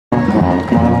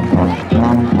As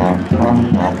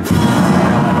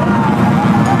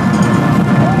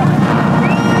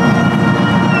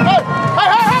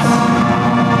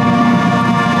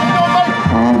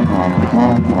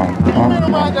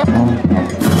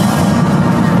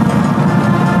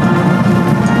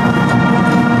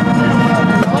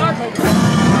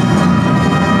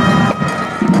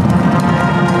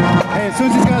soon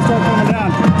as these guys start coming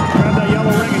down, grab that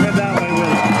yellow ring and head that way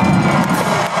with it.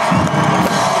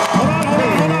 Hold on.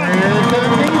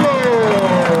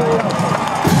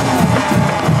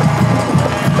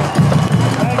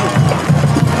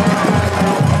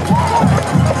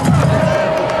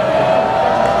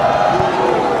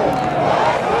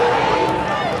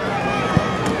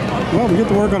 Well, we get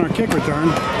to work on our kick return.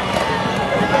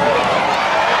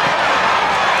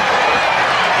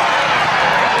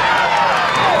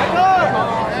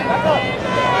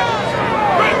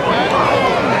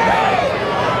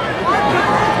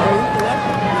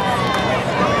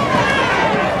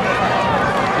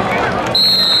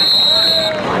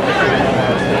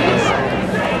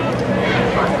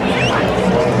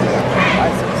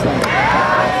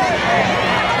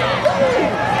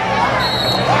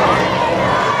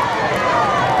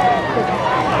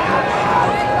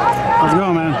 How's it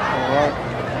going, man?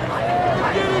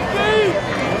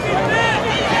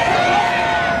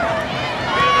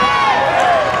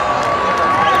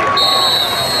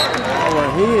 We're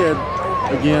ahead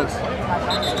against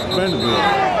Vanderbilt.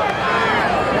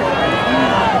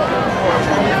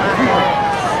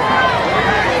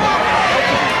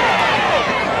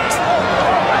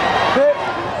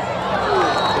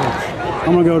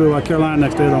 I'm going to go to Carolina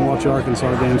next day and watch the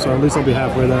Arkansas game, so at least I'll be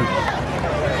halfway there.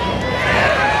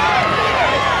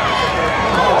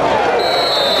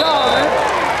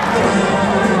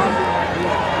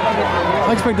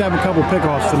 I expect to have a couple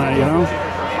pickoffs tonight, you know?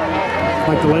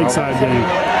 Like the Lakeside game.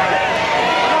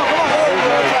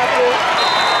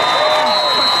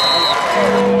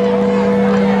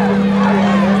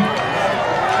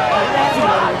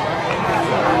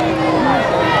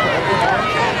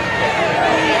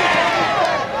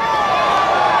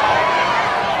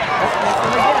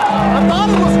 I thought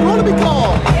it was going to be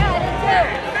called. Yeah, I did too.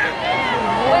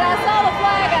 When I saw the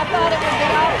flag, I thought it would be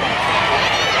offense.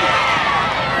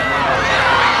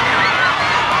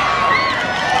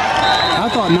 I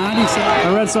thought 90.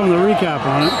 I read some of the recap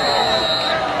on it.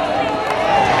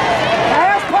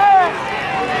 Pass, pass.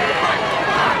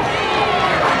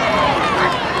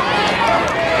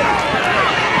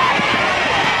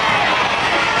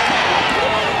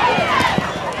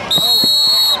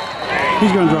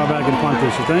 He's going to draw back and punt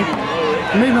this, you think?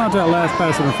 Maybe not that last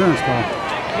pass interference call.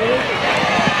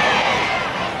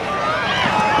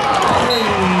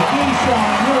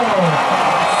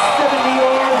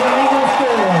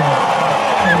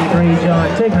 John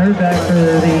taking her back for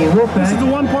the Wolfpack. This is the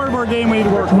one part of our game we need to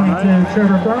work on, 22, right?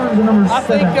 Trevor Burns, and number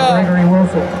 7, Gregory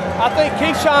Wilson. I think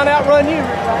Keyshawn outrun you.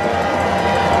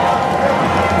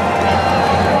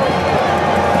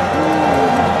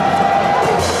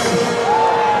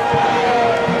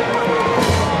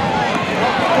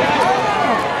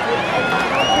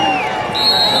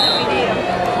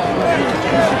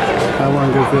 I want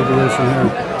a good field position here.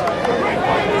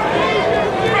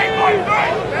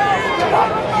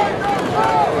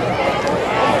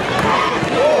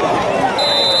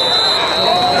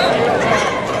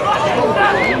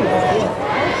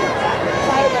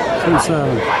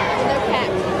 Seven.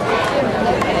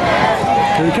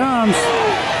 Here he comes.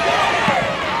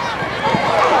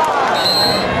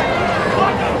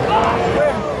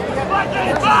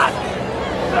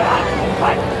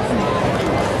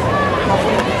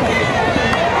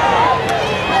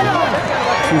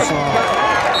 Too soft.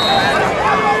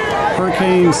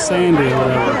 Hurricane Sandy or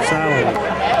whatever. Sally.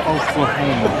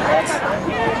 Oklahoma.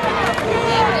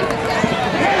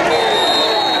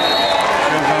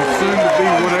 Soon to be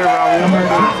whatever I want to do.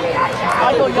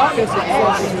 I know y'all miss it.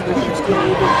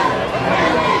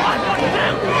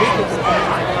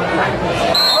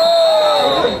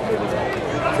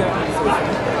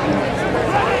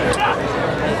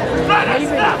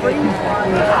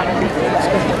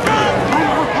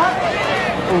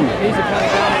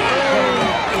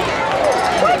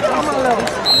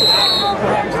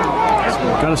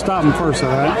 Gotta stop him first, all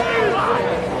right?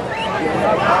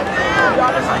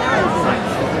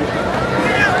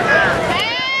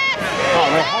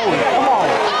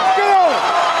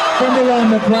 Fumble on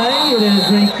the play. It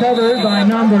is recovered by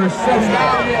number 7.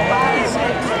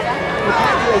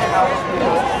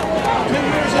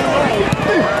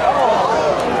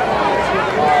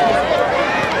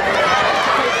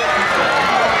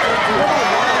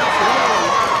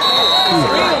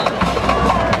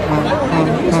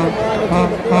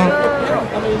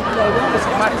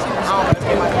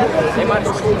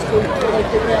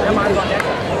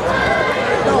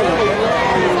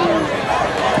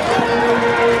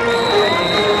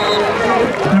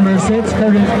 Number 6,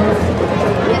 Curtis.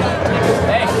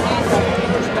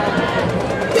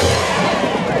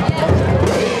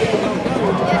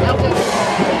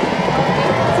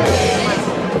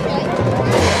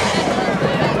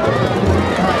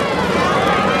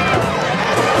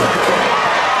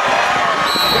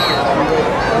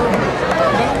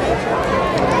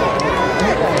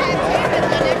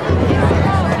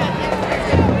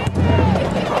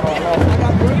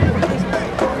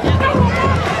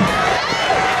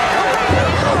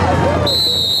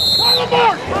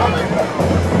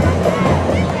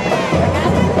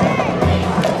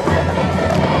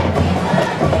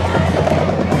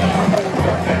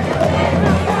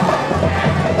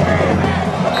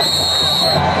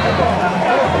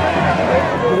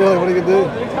 What are you gonna do?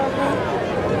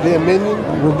 Be a minion?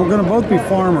 We're going to both be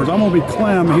farmers. I'm going to be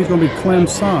Clem, and he's going to be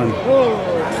Clem's son.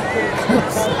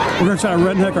 We're going to try to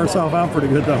redneck ourselves out pretty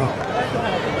good, though.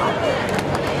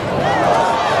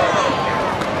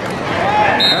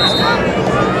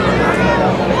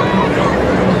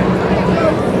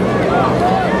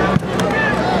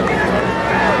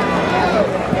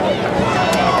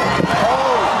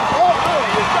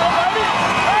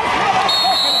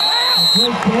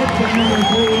 Great catch by number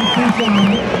 3, Keyshawn.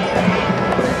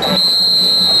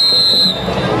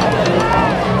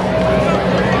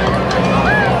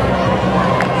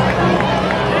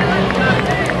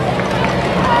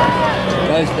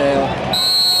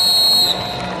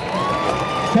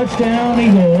 Touchdown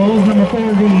Eagles, number 30,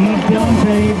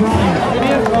 Deontay Bryant.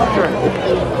 Depends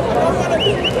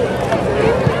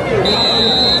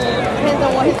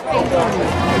on what he's doing.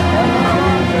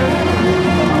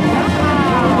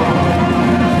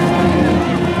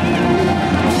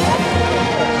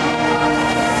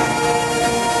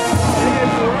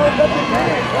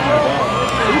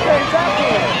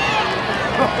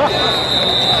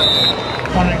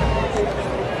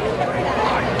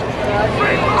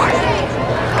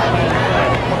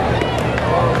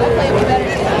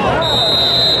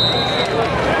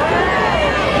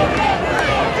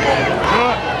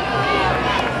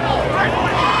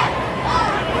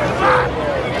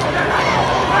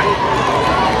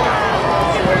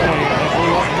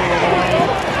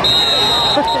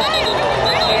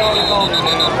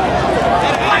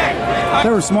 They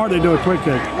were smart, they do a quick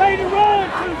kick. Ready to run,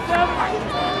 2-7.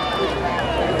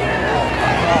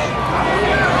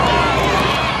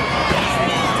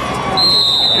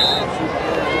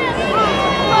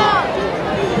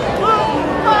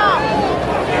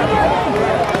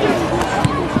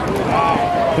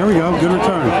 There we go, good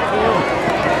return.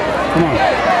 Come on.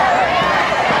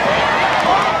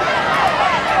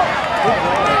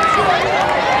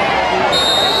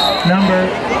 Number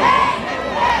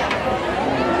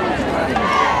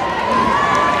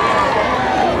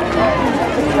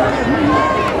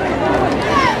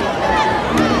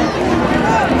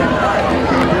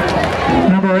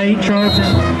Number 8,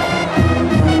 Charlton.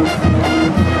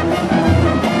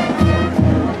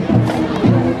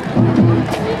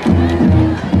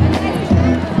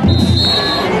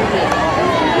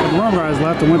 One guys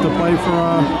left and went to play for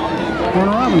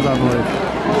Warner Robins, I believe.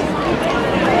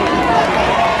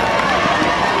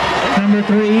 Number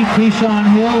 3, Keyshawn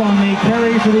Hill on the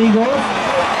carry for the Eagles.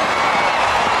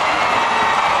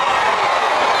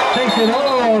 Takes it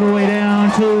all the way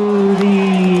down to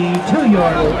the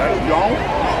 2-yard line.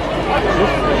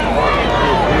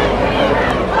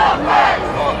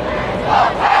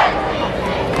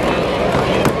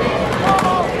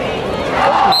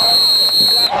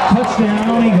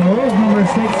 Touchdown Eagles, number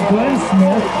 6, Glenn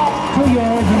Smith, 2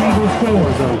 yards and Eagles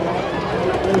score.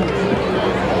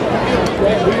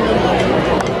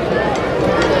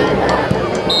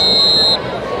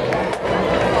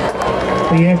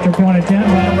 The extra point attempt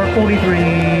by number 43,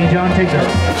 John Tigger.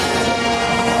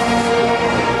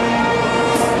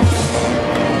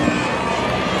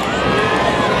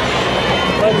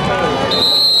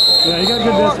 Yeah, you got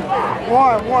good distance.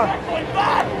 One.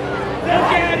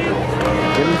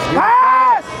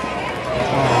 Pass!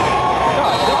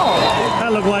 That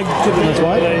looked like chicken. That's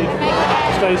what?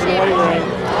 Stays in the weight room.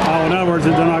 Oh, in other words,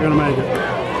 they're not going to make it.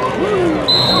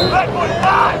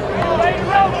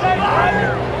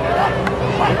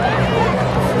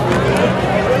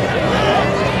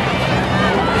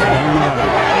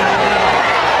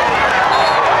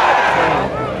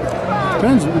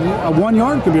 Depends. 1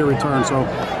 yard could be a return, so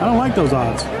I don't like those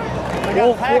odds.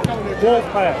 Wolf pack.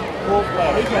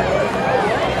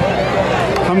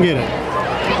 Come get it.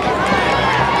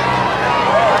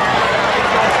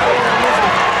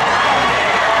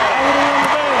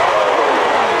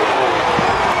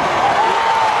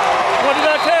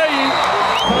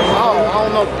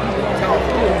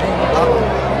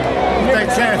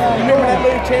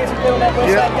 chance of doing that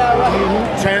Northside guy right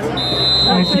here? Chance.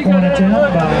 Nice point attempt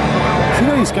by See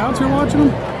any scouts here watching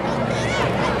him?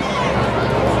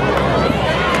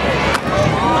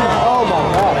 Oh my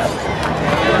gosh.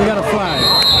 We got a flag.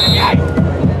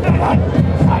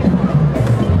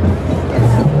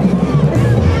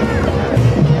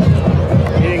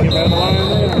 He didn't get out of the line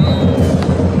there.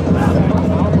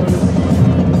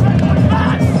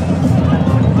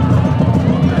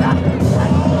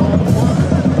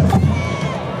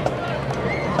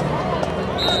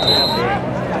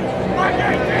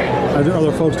 Are there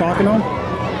other folks talking to him?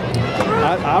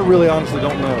 I really honestly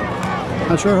don't know.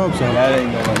 I sure hope so. That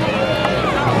ain't going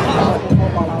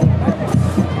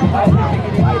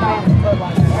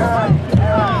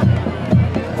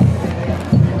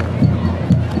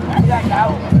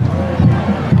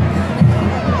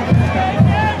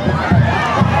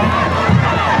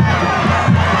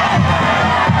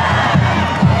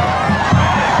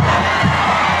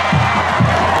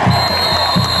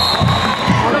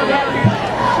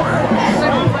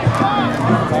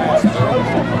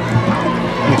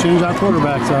We changed our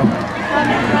quarterback, so.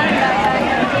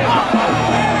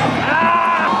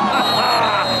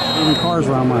 Even cars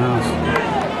around my house.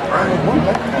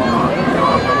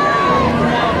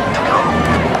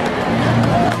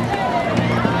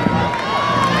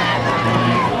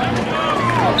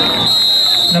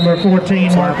 number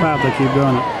 14, Slap Mark. out, they keep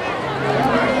doing it.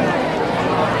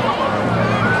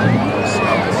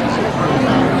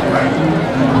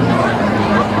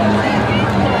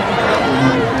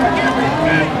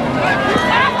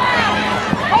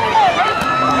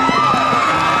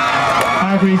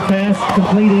 Ivory's pass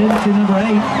completed to number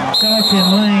 8,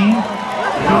 Dyson Lane.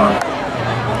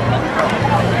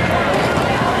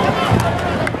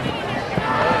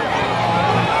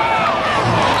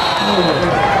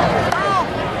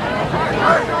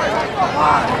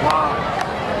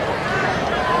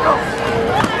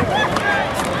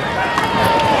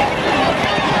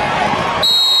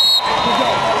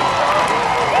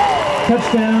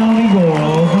 Touchdown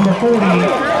Eagles, number 40.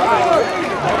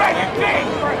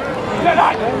 You're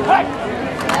live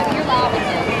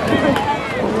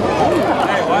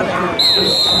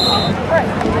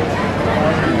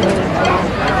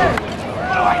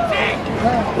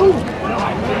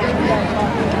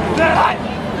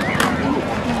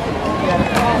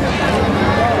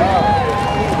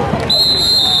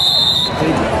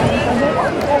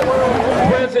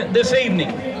Present this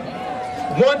evening.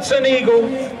 Once an Eagle,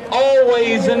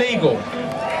 always an Eagle.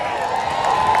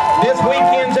 This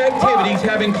weekend's activities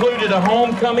have included a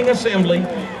homecoming assembly,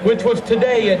 which was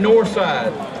today at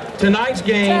Northside. Tonight's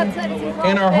game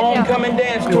and our homecoming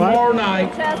dance tomorrow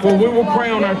night, where we will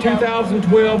crown our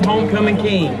 2012 homecoming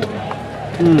king.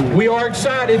 We are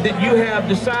excited that you have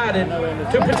decided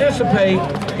to participate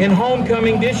in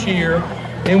homecoming this year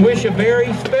and wish a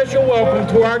very special welcome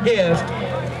to our guest,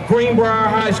 Greenbriar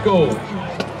High School.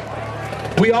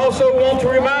 We also want to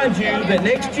remind you that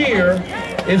next year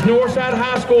is Northside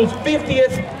High School's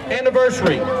 50th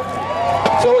anniversary.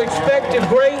 So expect a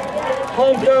great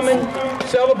homecoming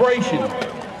celebration.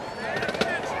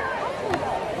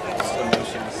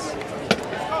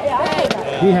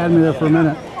 He had me there for a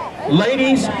minute.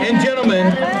 Ladies and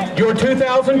gentlemen, your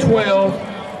 2012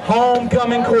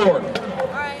 homecoming court.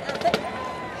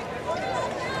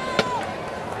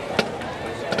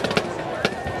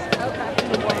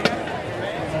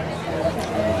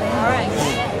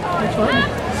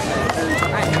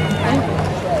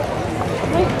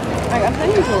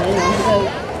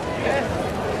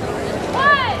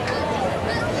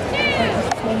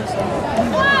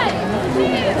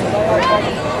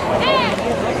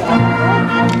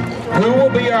 Who will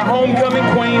be our homecoming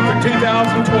queen for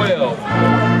 2012?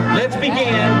 Let's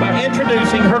begin by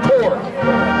introducing her court.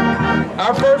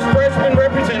 Our first freshman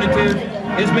representative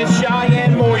is Miss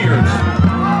Cheyenne Moyers.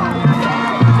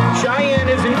 Cheyenne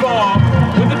is involved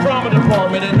with the drama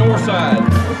department at Northside.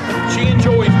 She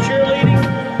enjoys cheerleading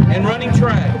and running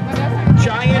track.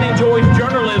 Cheyenne enjoys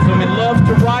journalism and loves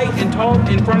to write and talk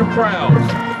in front of crowds.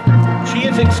 She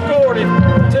is escorted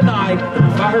tonight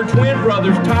by her twin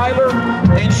brothers, Tyler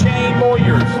and Shane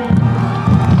Moyers.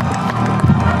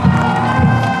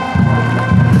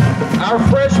 Our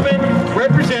freshman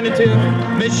representative,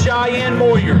 Miss Cheyenne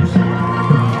Moyers.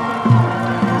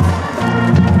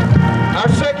 Our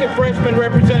second freshman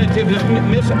representative is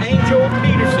Miss Angel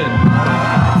Peterson.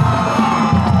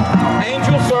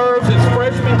 Angel serves as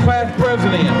freshman class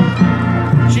president.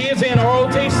 She is in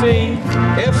ROTC,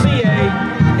 FCA,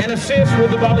 and assists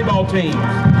with the volleyball teams.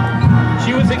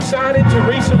 She was excited to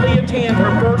recently attend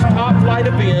her first top flight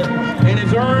event and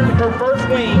has earned her first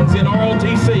wings in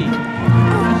ROTC.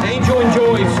 Angel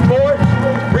enjoys sports,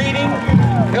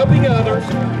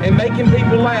 making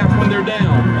people laugh when they're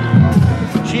down.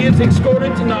 She is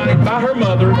escorted tonight by her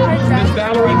mother, Miss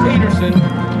Valerie Peterson,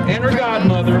 and her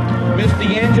godmother, Miss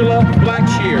D'Angela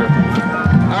Blackshear.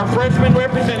 Our freshman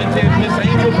representative, Miss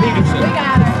Angel Peterson. We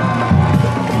got her.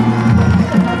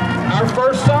 Our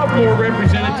first sophomore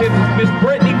representative is Miss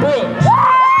Brittany Brooks. Go,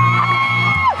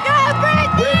 Brittany!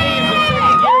 Brittany is a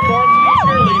second-year varsity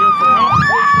cheerleader for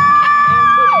competition and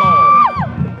football.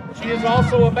 She is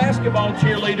also a basketball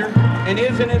cheerleader and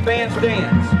is in advanced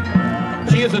dance.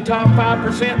 She is a top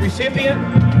 5% recipient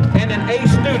and an A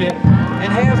student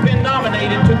and has been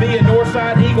nominated to be a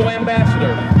Northside Eagle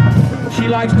ambassador. She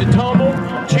likes to tumble,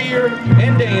 cheer,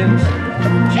 and dance.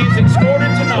 She is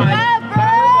escorted tonight by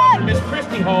her mother, Miss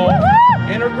Christy Hall,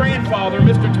 and her grandfather,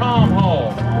 Mr. Tom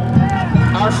Hall.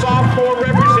 Our sophomore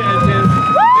representative,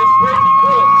 Miss Brittany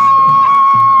Brooks.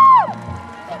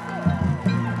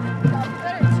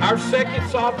 Our second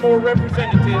sophomore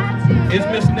representative is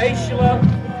Miss Nashla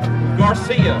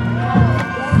Garcia.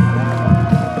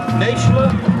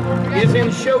 Nashla is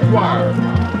in show choir.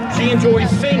 She enjoys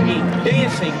singing,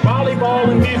 dancing, volleyball,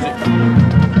 and music.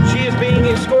 She is being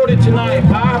escorted tonight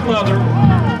by her mother,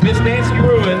 Miss Nancy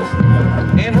Ruins,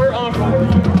 and her uncle,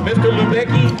 Mr.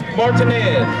 Lubecki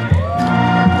Martinez.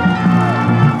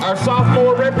 Our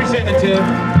sophomore representative,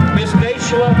 Miss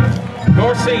Nashla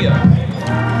Garcia.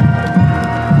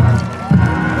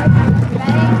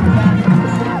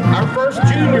 Our first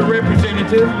junior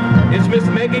representative is Miss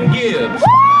Megan Gibbs.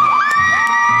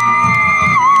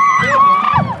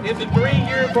 Megan is a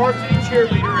 3-year varsity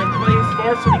cheerleader and plays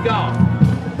varsity golf.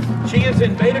 She is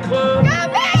in Beta Club,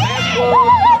 Math Club,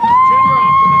 Junior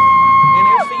Optimist, and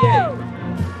FCA.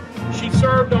 She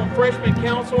served on freshman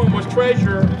council and was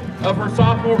treasurer of her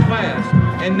sophomore class,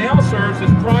 and now serves as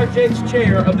projects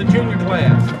chair of the junior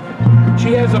class.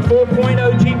 She has a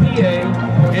 4.0 GPA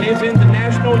and is in the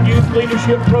National Youth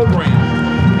Leadership Program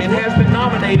and has been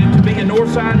nominated to be a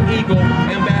Northside Eagle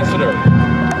ambassador.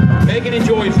 Megan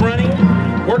enjoys running,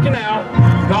 working out,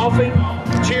 golfing,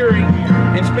 cheering,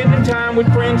 and spending time with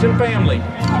friends and family.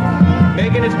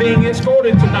 Megan is being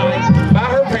escorted tonight by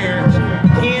her parents,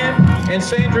 Ken and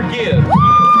Sandra Gibbs.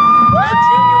 Our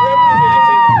junior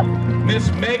representative,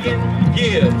 Miss Megan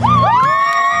Gibbs.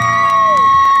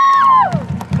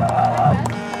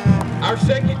 Our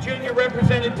second junior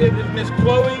representative is Miss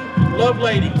Chloe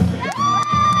Lovelady. Chloe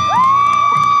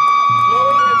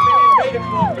has been in Beta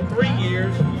Club for 3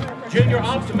 years, Junior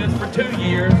Optimist for 2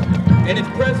 years, and is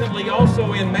presently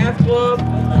also in Math Club,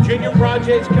 Junior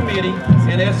Projects Committee,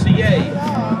 and FCA.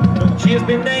 She has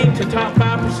been named to top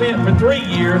 5% for 3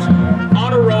 years,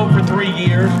 honor roll for 3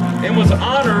 years, and was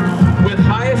honored with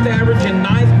highest average in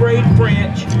 9th grade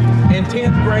French and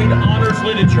 10th grade honors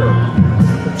literature.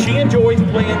 She enjoys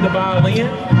playing the violin,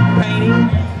 painting,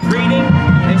 reading,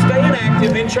 and staying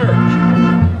active in church.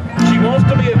 She wants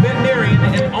to be a veterinarian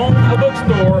and own a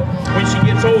bookstore when she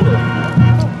gets older.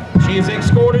 She is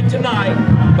escorted tonight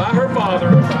by her father,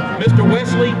 Mr.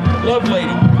 Wesley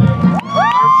Lovelady.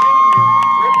 Our junior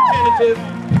representative,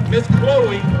 Miss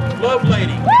Chloe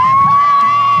Lovelady.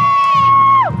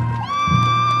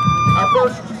 Our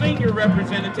first senior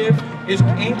representative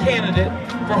and candidate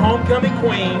for Homecoming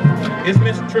Queen is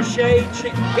Miss Trisha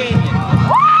Canyon.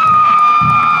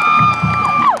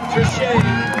 Trisha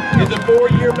is a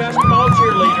 4-year basketball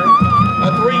cheerleader, a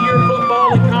 3-year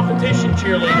football and competition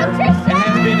cheerleader, and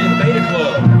has been in Beta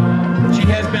Club. She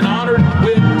has been honored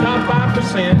with top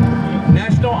 5%,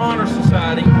 National Honor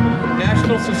Society,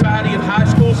 National Society of High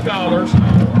School Scholars,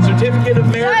 Certificate of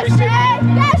Merit recipient,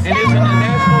 and is in the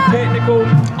National Technical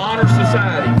Honor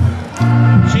Society.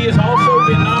 She has also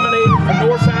been nominated for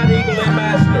Northside Eagle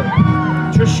Ambassador.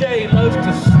 Trisha loves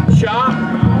to shop,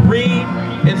 read,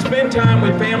 and spend time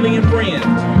with family and friends.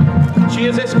 She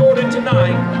is escorted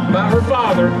tonight by her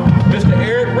father, Mr.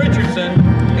 Eric Richardson,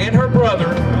 and her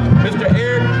brother, Mr.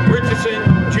 Eric Richardson,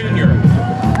 Jr.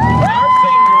 Our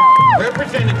senior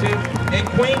representative and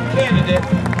queen candidate,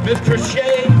 Ms. Trisha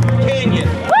Canyon.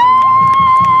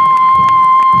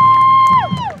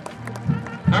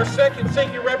 Our second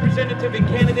senior representative and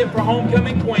candidate for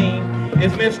Homecoming Queen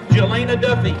is Miss Jelena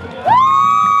Duffy.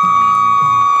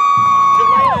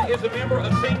 Jelena is a member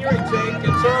of senior exec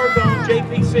and serves on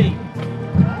JPC.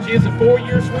 She is a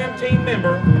 4-year swim team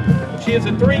member. She is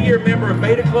a 3-year member of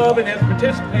Beta Club and has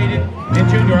participated in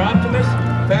Junior Optimist,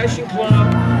 Fashion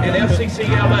Club, and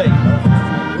FCCLA.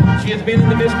 She has been in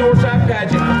the Miss Northside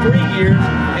pageant for 3 years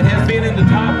and has been in the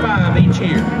top 5 each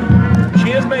year. She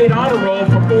has made honor roll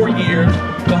for 4 years,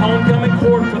 the homecoming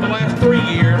court for the last 3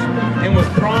 years, and was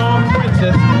prom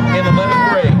princess in 11th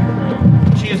grade.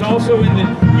 She is also in the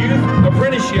youth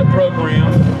apprenticeship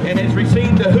program and has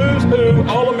received the Who's Who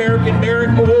All-American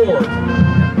Merit Award.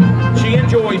 She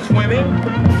enjoys swimming,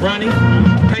 running,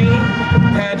 painting,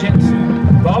 pageants,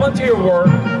 volunteer work,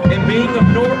 and being a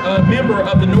member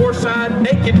of the Northside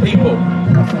Naked People.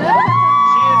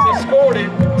 She is escorted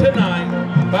tonight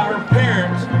by her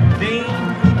parents, Dean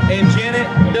and Janet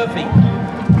Duffy.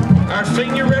 Our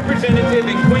senior representative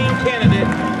and Queen candidate,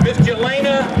 Miss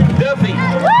Jelena Duffy.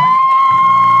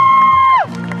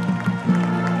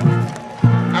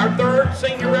 Our third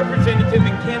senior representative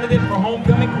and candidate for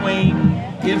Homecoming Queen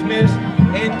is Miss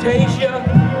Antasia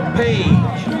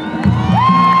Page.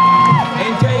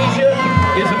 Antasia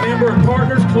is a member of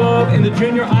Partners Club and the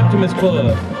Junior Optimist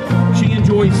Club. She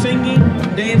enjoys singing,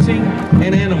 dancing,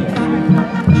 and animals.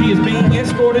 She is being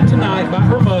escorted tonight by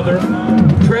her mother,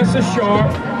 Tressa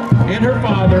Sharp, and her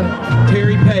father,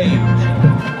 Terry Page.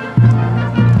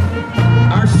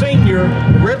 Our senior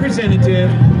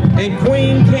representative and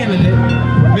Queen candidate,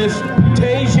 Miss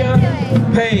Tasia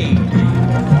Page.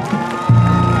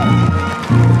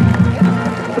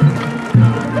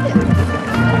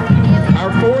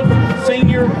 Our fourth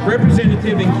senior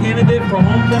representative and candidate for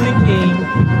Homecoming King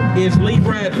is Lee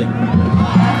Bradley.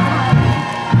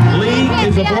 Lee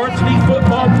is a varsity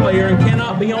football player and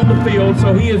cannot be on the field,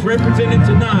 so he is represented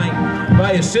tonight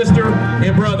by his sister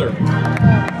and brother. Lee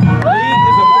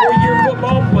is a four-year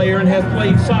football player and has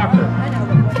played soccer.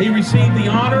 He received the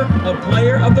honor of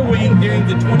Player of the Week during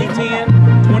the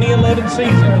 2010-2011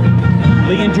 season.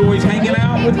 Lee enjoys hanging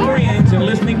out with friends and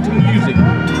listening to music.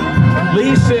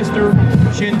 Lee's sister,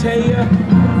 Shantae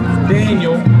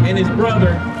Daniel, and his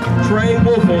brother, Trey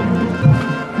Wolfle.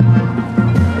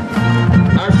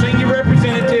 Our senior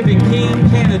representative and King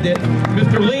candidate,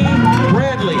 Mr. Lee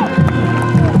Bradley.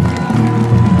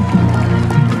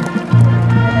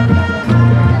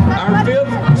 Our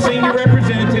fifth senior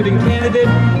representative and candidate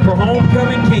for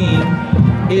Homecoming King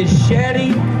is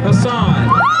Shadi Hassan.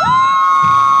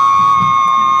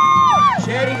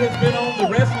 Shadi has been on the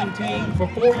wrestling team for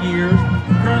 4 years,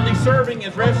 currently serving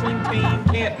as wrestling team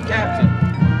captain.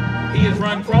 He has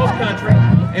run cross country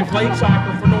and played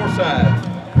soccer for Northside.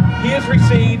 He has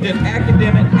received an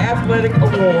academic athletic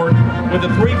award with a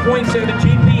 3.7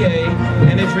 GPA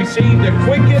and has received the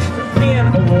quickest pin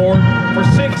award for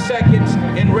 6 seconds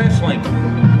in wrestling.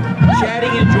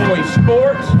 Shadi enjoys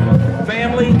sports,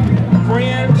 family,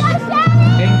 friends,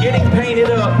 and getting painted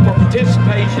up for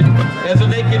participation as a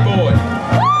naked boy.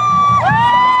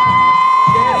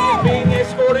 Shadi is being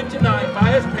escorted tonight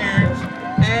by his parents,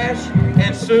 Ash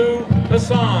and Sue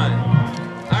Hassan.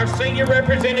 Our senior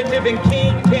representative and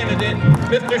King candidate,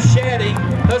 Mr. Shadi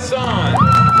Hassan.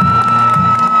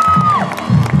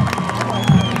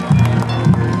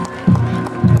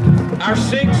 Our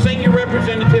sixth senior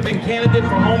representative and candidate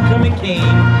for Homecoming King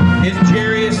is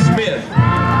Jarius Smith.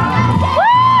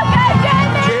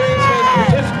 Jarius has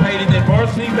participated in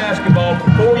varsity basketball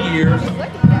for 4 years,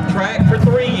 track for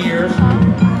 3 years,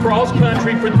 cross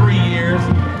country for 3 years,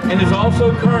 and is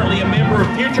also currently a member of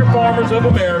Future Farmers of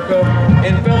America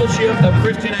and Fellowship of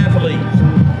Christian Athletes.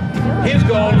 His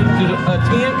goal is to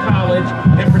attend college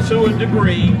and pursue a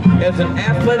degree as an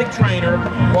athletic trainer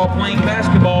while playing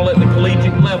basketball at the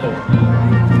collegiate level.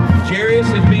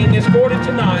 Jarius is being escorted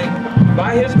tonight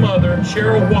by his mother,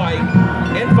 Cheryl White,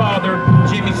 and father,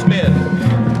 Jimmy Smith.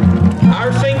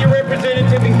 Our senior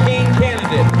representative and King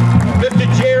candidate, Mr.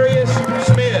 Jarius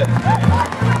Smith.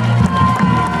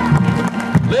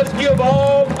 Let's give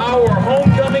all our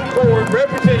Homecoming Court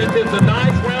representatives a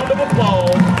nice round of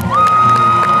applause.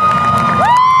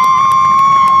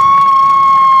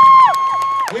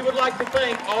 We would like to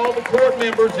thank all the court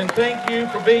members and thank you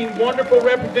for being wonderful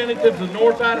representatives of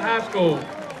Northside High School,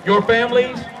 your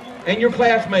families, and your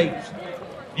classmates.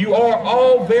 You are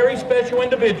all very special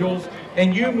individuals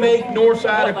and you make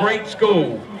Northside a great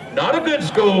school. Not a good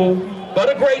school, but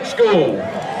a great school.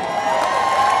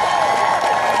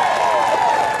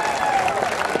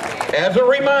 As a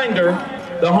reminder,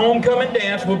 the homecoming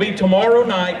dance will be tomorrow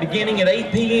night beginning at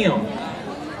 8 p.m.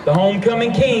 The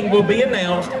Homecoming King will be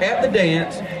announced at the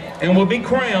dance and will be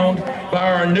crowned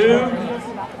by our new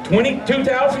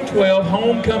 2012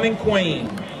 Homecoming Queen.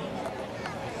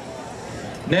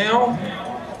 Now,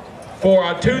 for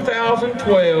our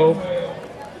 2012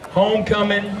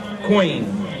 Homecoming Queen.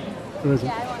 Who is it?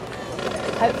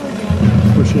 Hopefully.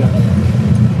 Where's she at?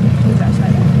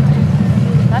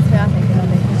 That's who I think it'll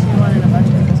be. She won in a bunch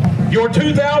of people's. Your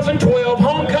 2012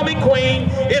 Homecoming Queen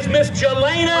is Miss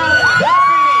Jelena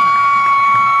Duffy.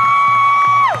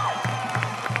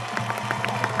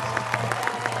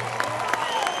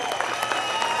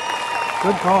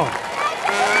 Good call. I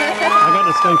got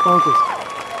to stay focused.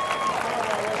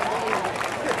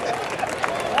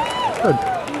 Good.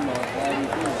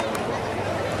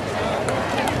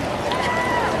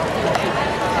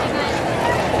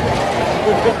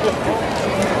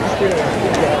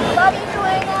 Love you,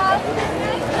 Selena.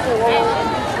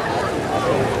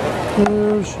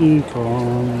 Here she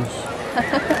comes.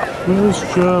 Miss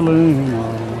Jelena.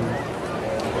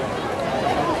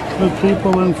 The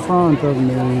people in front of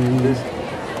me.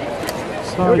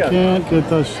 So I can't get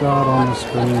the shot on the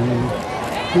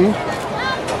screen.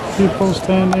 People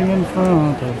standing in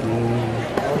front of me.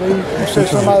 You said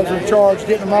somebody's in charge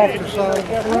getting them off the side.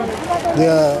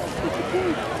 Yeah.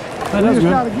 That We is just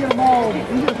good. got to get them all. We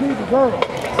just need the girl.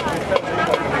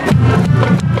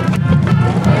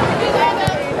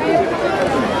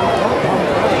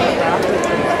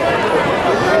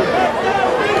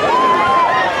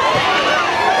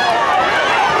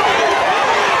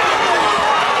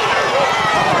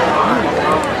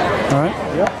 All right.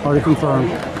 Yep. Already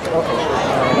confirmed.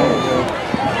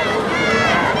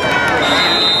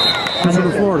 Coming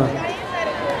to Florida.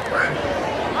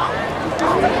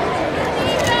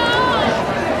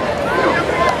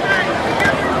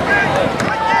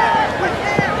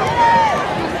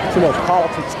 Too much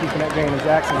politics keeping that game in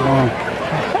Jacksonville.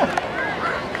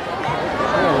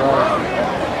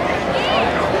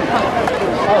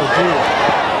 Oh, dude.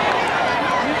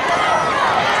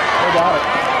 They got it.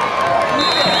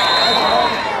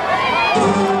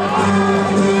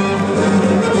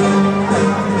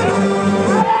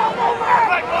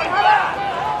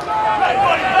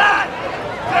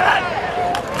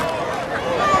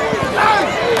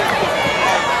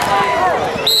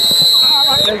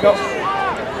 There you go.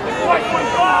 White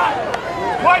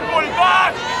 45! White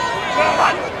 45!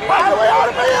 We ought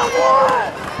to be in one!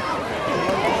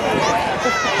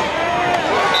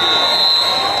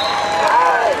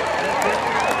 Hey!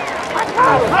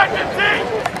 Black 15!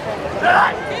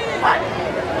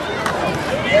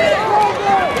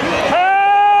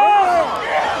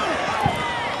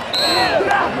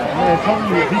 Man, told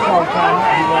you if he called time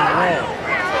out, he won the round.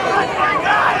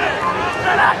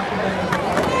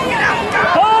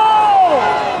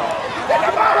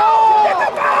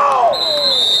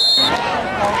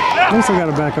 At least I got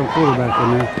a backup quarterback in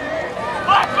there.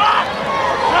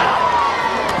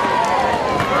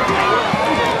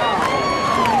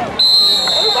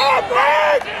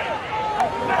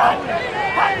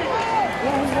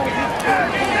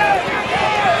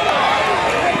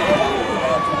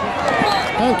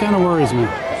 That kind of worries me.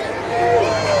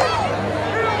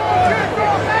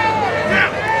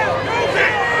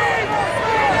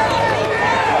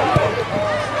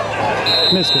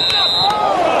 Missed it.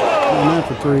 Done that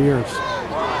for 3 years.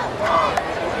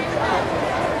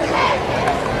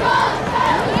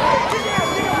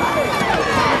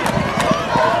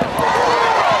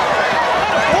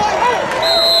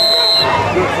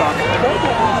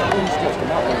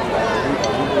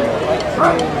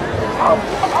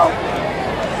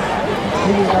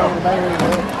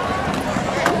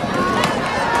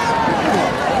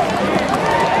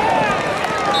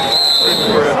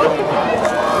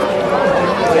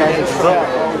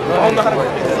 I'm not a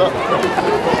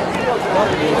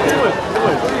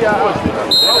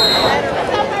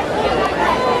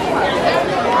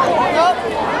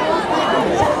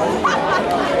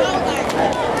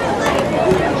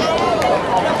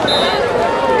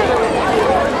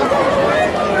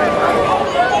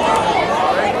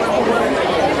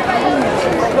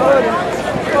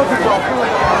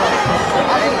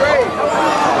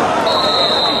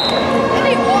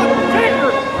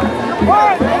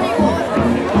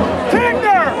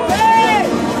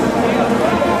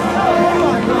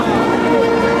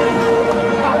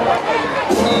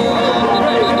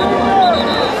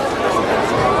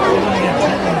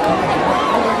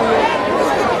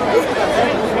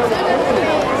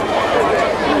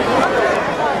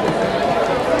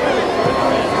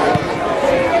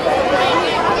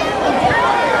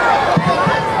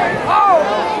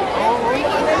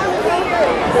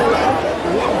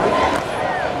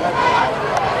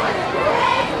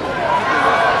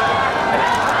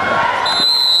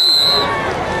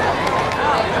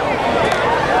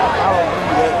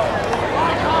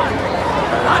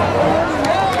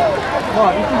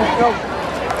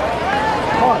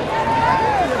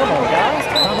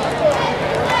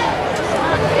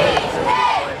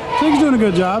Tig's doing a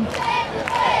good job.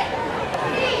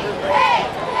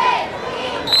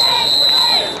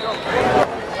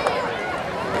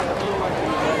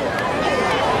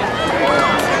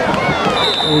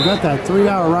 We got that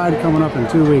 3-hour ride coming up in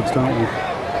 2 weeks, don't we?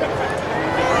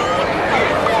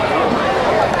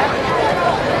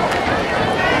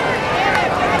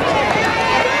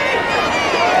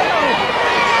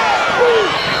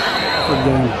 Good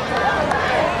game.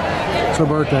 It's her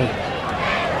birthday.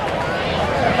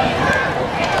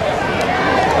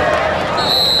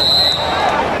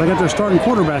 They got their starting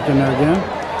quarterback in there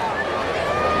again.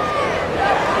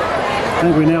 I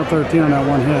think we nailed 13 on that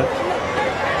one hit.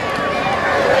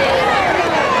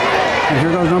 And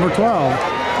here goes number 12.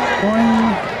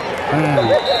 Boing.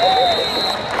 Bam.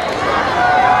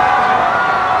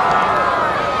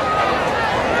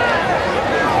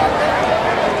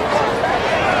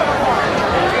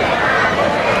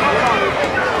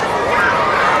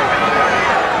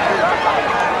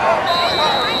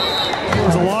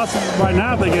 There's a loss right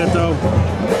now if they get it though.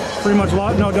 Pretty much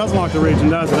lost. No, it doesn't lock the region,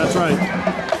 does it? That's right.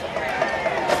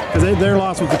 Because their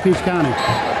loss was to Peach County.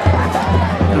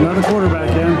 Another quarterback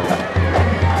in.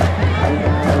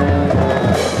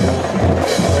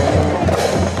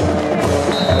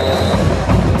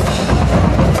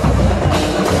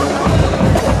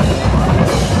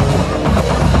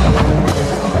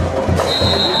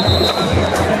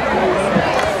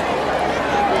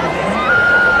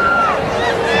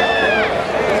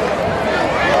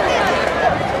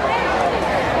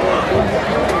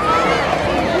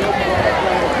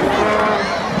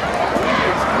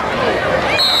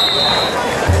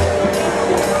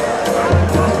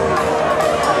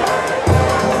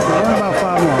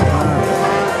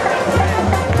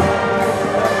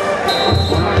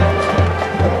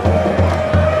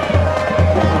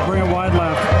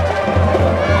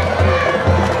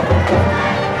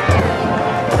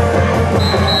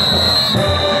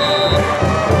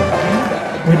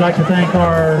 We'd like to thank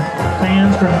our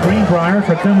fans from Greenbriar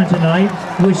for coming tonight.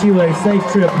 Wish you a safe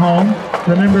trip home.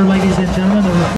 Remember, ladies and gentlemen, the